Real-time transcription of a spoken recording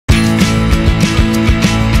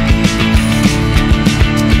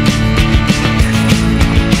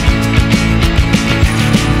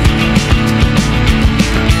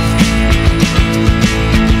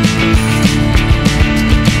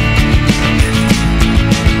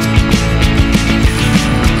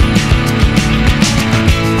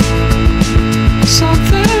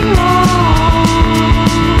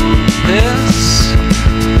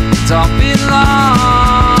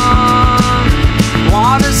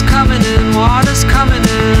coming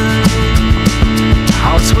in?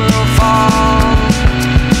 House will fall,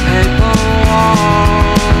 paper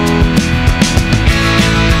wall.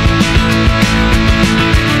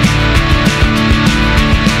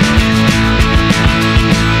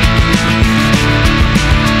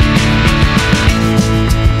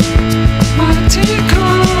 My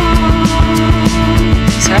deacons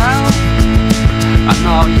help, I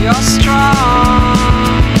know you're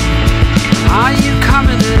strong. Are you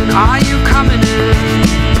coming in? Are you coming in?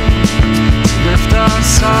 To lift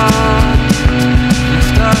us up,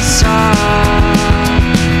 lift us up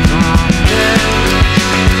from this.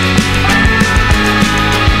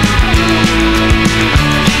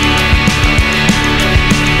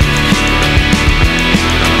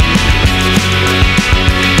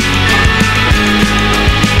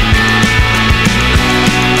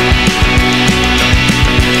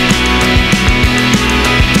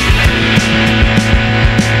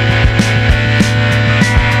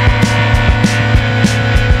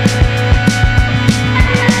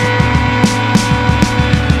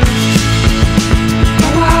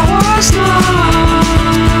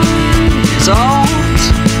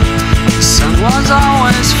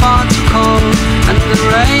 Always far too cold, and the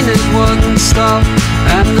rain it wouldn't stop,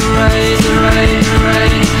 and the rain,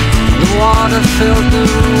 the water filled the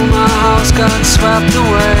room, our house got swept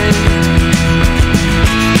away.